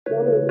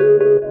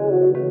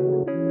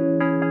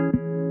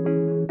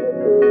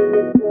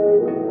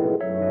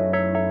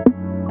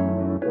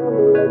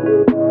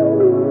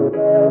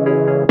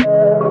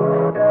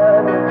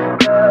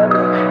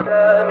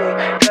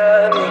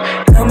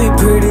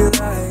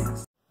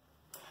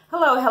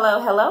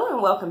Hello,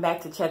 and welcome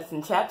back to Chucks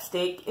and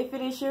Chapstick. If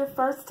it is your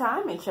first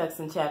time in Chucks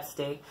and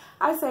Chapstick,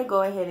 I say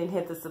go ahead and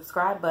hit the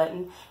subscribe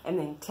button and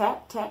then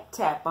tap, tap,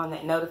 tap on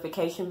that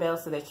notification bell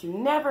so that you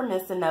never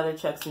miss another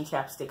Chucks and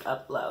Chapstick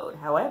upload.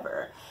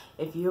 However,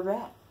 if you're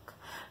back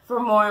for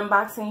more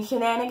unboxing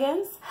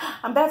shenanigans,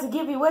 I'm about to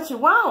give you what you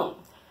want.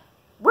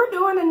 We're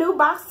doing a new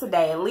box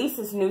today. At least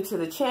it's new to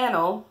the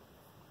channel.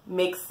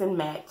 Mix and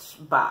match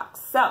box.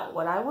 So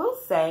what I will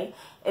say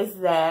is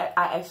that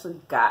I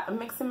actually got a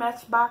mix and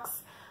match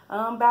box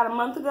about a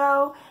month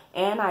ago,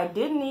 and I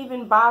didn't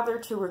even bother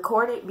to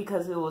record it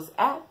because it was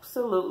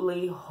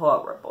absolutely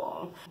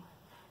horrible.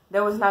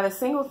 There was not a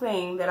single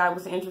thing that I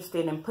was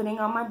interested in putting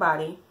on my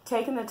body,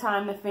 taking the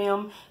time to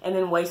film, and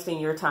then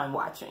wasting your time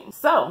watching.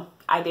 So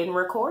I didn't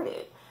record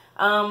it.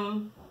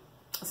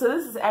 So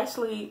this is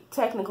actually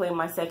technically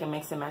my second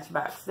mix and match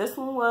box. This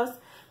one was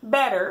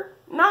better,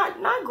 not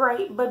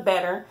great, but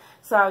better.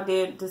 So I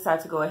did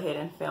decide to go ahead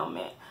and film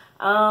it.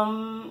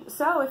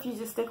 So if you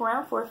just stick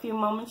around for a few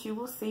moments, you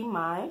will see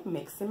my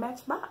mix and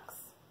match box.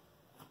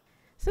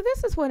 So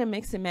this is what a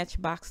mix and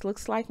match box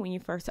looks like when you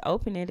first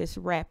open it. It's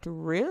wrapped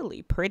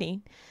really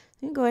pretty.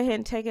 You can go ahead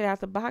and take it out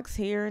the box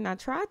here, and I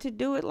tried to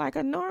do it like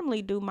I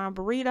normally do my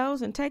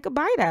burritos and take a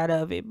bite out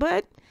of it,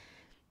 but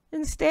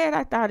instead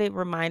I thought it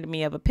reminded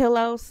me of a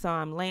pillow, so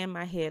I'm laying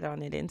my head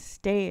on it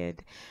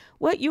instead.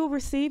 What you'll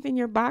receive in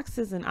your box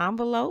is an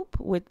envelope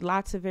with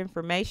lots of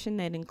information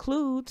that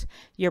includes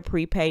your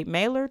prepaid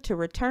mailer to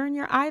return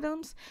your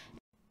items,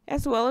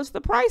 as well as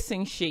the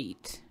pricing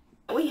sheet.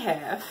 What we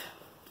have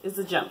is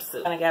a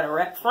jumpsuit. And I got a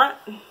wrap front.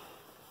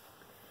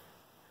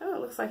 Oh,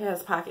 it looks like it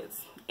has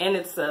pockets. And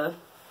it's a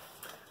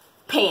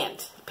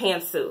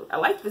pantsuit. I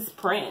like this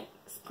print.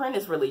 This print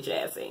is really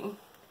jazzy.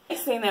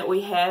 Next thing that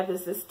we have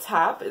is this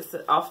top. It's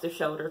an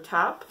off-the-shoulder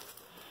top.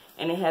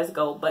 And it has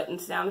gold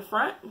buttons down the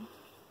front.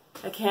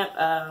 A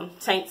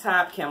tank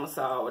top,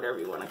 camisole, whatever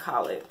you want to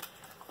call it.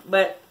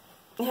 But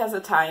it has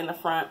a tie in the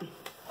front.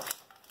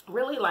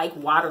 Really like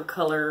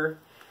watercolor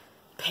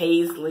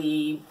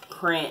paisley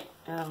print.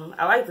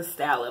 I like the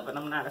style of it.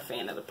 I'm not a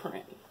fan of the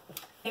print.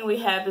 And we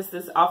have is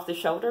this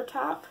off-the-shoulder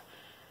top.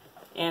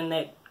 And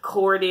that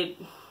corded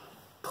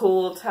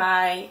pull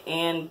tie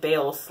and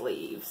bell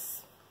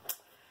sleeves.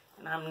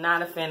 And I'm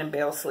not a fan of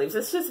bell sleeves.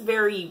 It's just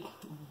very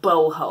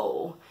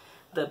boho.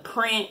 The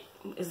print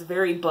is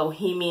very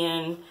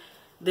bohemian.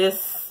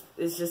 This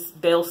is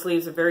just bell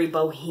sleeves are very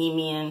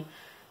bohemian,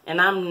 and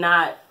I'm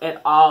not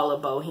at all a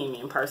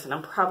bohemian person.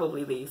 I'm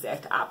probably the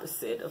exact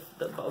opposite of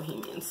the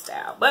bohemian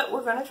style, but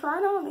we're gonna try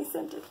it on. They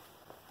sent it.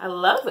 I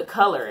love the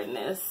color in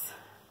this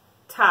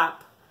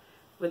top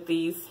with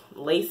these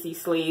lacy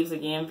sleeves.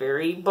 Again,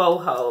 very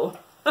boho,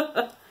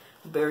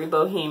 very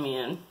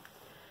bohemian.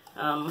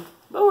 But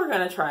we're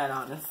gonna try it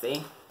on and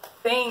see.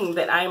 Thing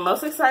that I am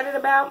most excited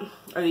about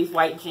are these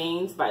white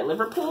jeans by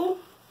Liverpool.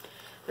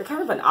 They're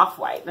kind of an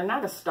off-white. They're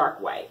not a stark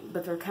white,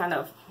 but they're kind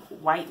of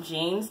white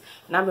jeans.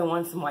 And I've been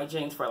wanting some white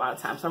jeans for a long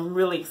time, so I'm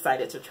really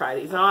excited to try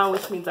these on,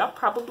 which means I'll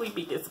probably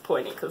be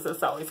disappointed because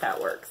that's always how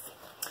it works.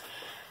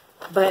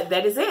 But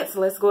that is it.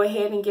 So let's go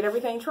ahead and get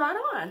everything tried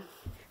on.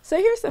 So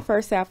here's the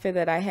first outfit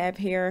that I have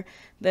here.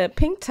 The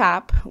pink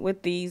top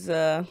with these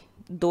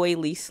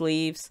doily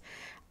sleeves.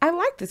 I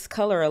like this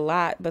color a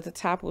lot, but the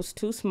top was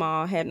too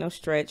small, had no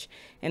stretch,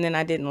 and then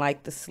I didn't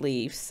like the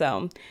sleeves.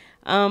 So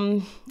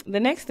the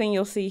next thing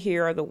you'll see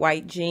here are the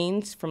white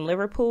jeans from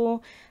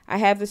Liverpool. I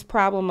have this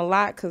problem a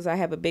lot because I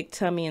have a big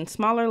tummy and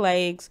smaller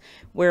legs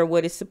where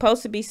what is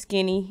supposed to be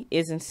skinny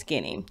isn't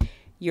skinny.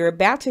 You're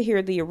about to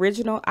hear the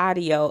original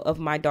audio of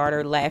my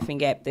daughter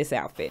laughing at this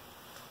outfit.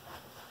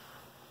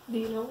 Do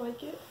you not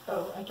like it?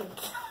 Oh, I can...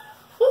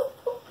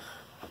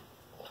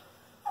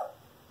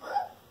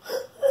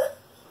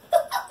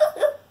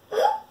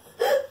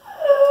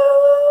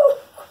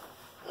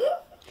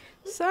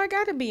 So I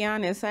gotta be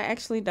honest, I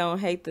actually don't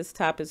hate this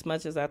top as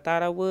much as I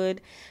thought I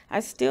would.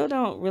 I still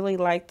don't really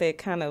like that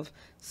kind of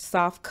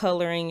soft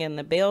coloring in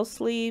the bell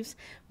sleeves,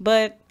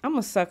 but I'm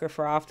a sucker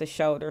for off the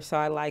shoulder, so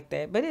I like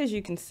that. But as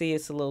you can see,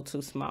 it's a little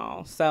too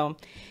small. So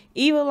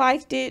Eva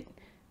liked it.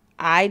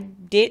 I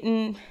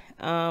didn't,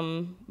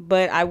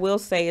 but I will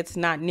say it's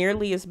not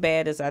nearly as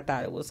bad as I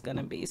thought it was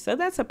gonna be. So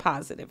that's a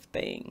positive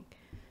thing.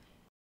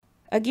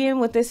 Again,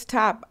 with this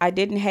top, I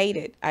didn't hate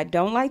it. I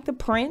don't like the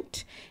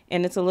print,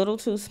 and it's a little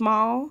too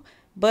small.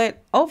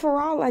 But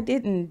overall, I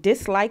didn't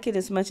dislike it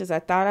as much as I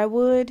thought I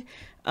would.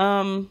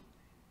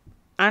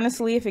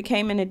 Honestly, if it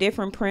came in a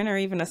different print or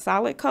even a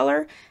solid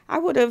color, I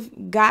would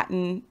have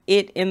gotten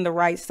it in the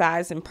right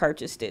size and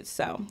purchased it.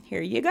 So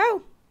here you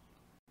go.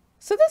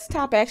 So this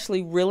top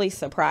actually really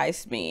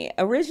surprised me.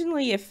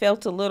 Originally, it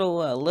felt a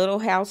little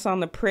House on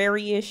the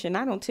Prairie-ish, and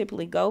I don't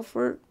typically go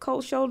for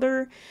cold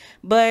shoulder,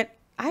 but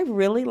I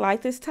really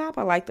like this top.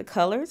 I like the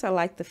colors. I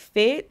like the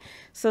fit.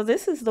 So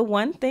this is the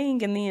one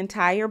thing in the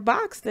entire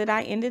box that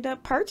I ended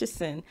up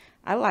purchasing.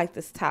 I like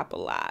this top a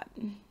lot.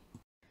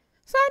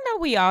 So I know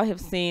we all have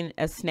seen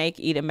a snake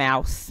eat a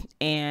mouse,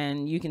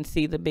 and you can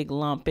see the big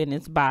lump in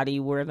its body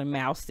where the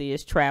mouse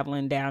is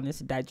traveling down its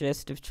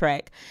digestive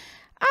tract.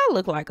 I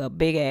look like a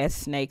big ass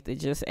snake that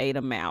just ate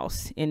a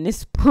mouse in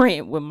this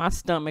print with my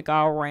stomach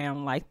all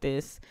round like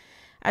this.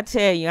 I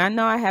tell you, I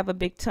know I have a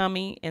big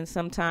tummy, and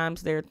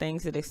sometimes there are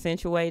things that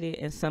accentuate it,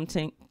 and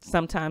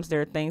sometimes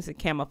there are things that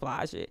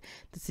camouflage it.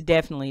 This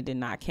definitely did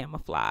not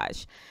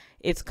camouflage.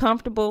 It's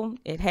comfortable,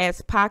 it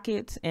has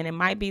pockets, and it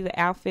might be the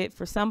outfit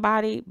for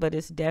somebody, but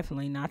it's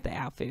definitely not the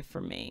outfit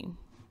for me.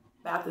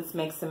 About this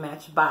mix and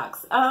match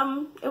box.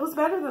 It was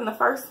better than the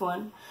first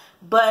one,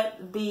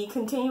 but the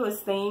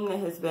continuous theme that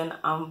has been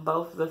on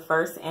both the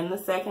first and the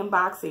second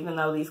box, even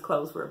though these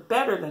clothes were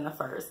better than the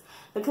first,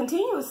 the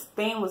continuous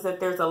theme was that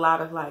there's a lot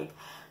of like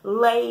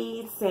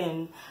lace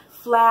and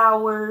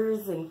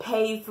flowers and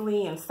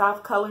paisley and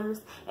soft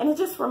colors, and it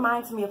just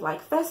reminds me of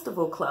like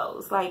festival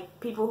clothes, like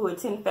people who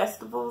attend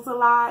festivals a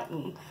lot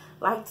and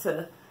like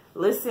to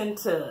listen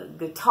to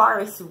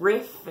guitarists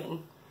riff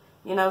and,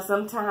 you know,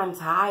 sometimes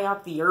high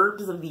off the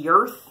herbs of the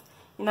earth,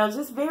 you know,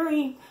 just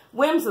very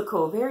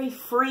whimsical, very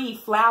free,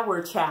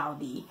 flower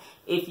childy,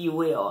 if you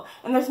will.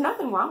 And there's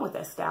nothing wrong with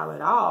that style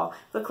at all.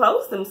 The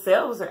clothes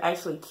themselves are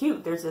actually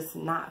cute. They're just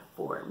not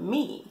for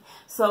me.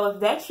 So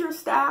if that's your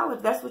style,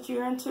 if that's what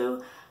you're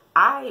into,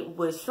 I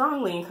would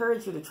strongly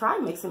encourage you to try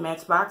Mix and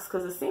Match Box,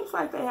 because it seems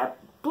like they have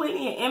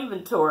plenty of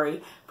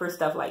inventory for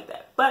stuff like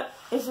that. But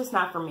it's just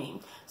not for me.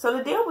 So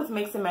the deal with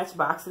Mix and Match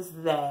Box is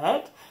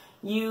that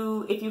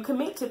if you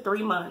commit to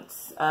 3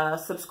 months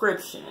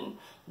subscription,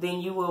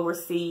 then you will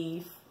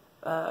receive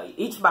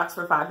each box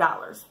for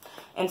 $5.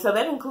 And so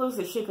that includes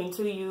the shipping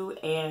to you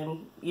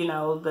and, you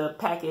know, the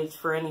package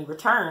for any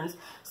returns.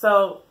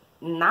 So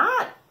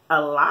not a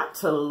lot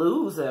to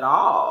lose at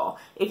all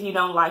if you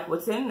don't like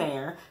what's in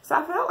there. So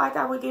I felt like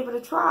I would give it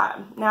a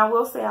try. Now I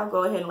will say I'll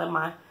go ahead and let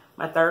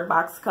my third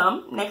box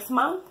come next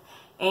month,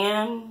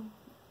 and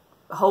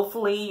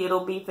hopefully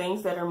it'll be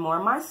things that are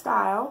more my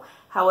style.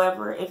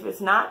 However, if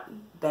it's not,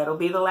 that'll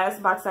be the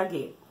last box I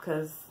get,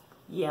 because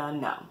yeah,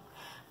 no.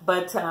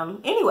 But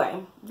anyway,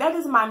 that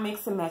is my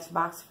mix and match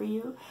box for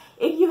you.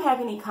 If you have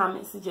any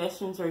comment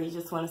suggestions, or you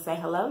just want to say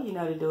hello, you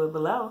know to do it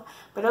below.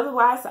 But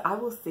otherwise, I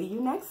will see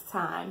you next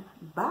time.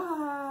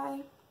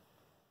 Bye.